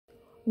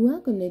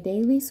Welcome to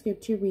Daily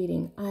Scripture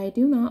Reading. I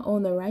do not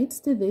own the rights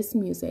to this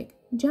music.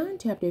 John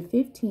chapter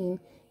 15,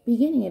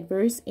 beginning at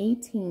verse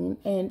 18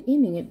 and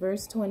ending at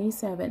verse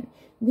 27.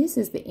 This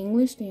is the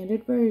English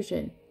Standard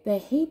Version. The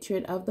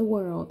hatred of the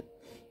world.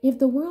 If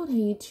the world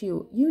hates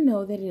you, you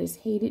know that it has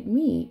hated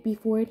me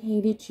before it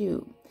hated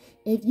you.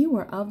 If you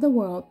were of the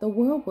world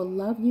will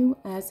love you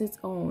as its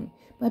own.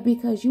 But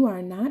because you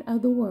are not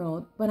of the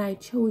world, but I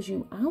chose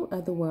you out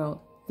of the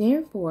world,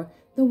 therefore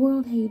the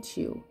world hates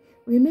you.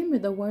 Remember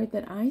the word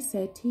that I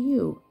said to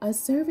you, a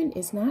servant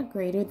is not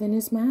greater than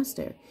his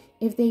master.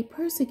 If they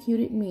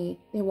persecuted me,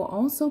 they will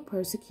also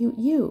persecute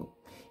you.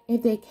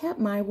 If they kept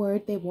my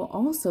word, they will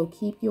also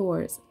keep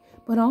yours.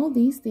 But all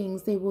these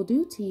things they will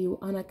do to you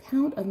on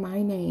account of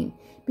my name,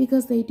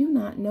 because they do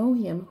not know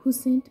him who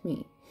sent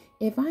me.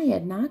 If I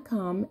had not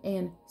come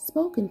and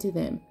spoken to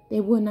them,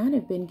 they would not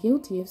have been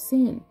guilty of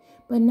sin.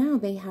 But now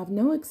they have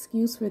no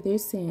excuse for their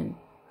sin.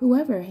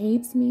 Whoever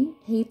hates me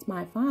hates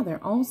my Father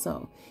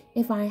also.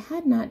 If I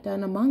had not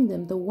done among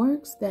them the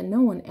works that no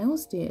one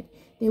else did,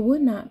 they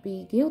would not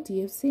be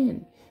guilty of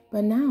sin.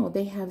 But now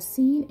they have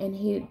seen and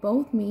hated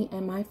both me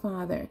and my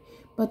Father.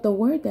 But the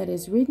word that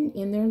is written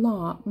in their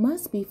law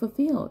must be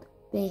fulfilled.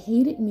 They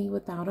hated me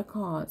without a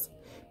cause.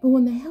 But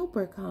when the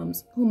Helper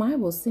comes, whom I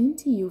will send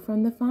to you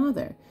from the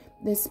Father,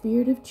 the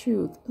Spirit of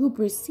truth, who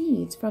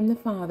proceeds from the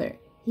Father,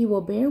 he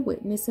will bear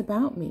witness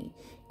about me,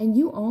 and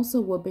you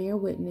also will bear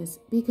witness,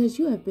 because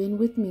you have been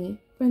with me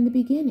from the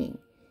beginning.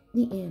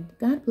 The end.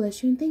 God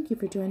bless you, and thank you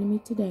for joining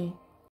me today.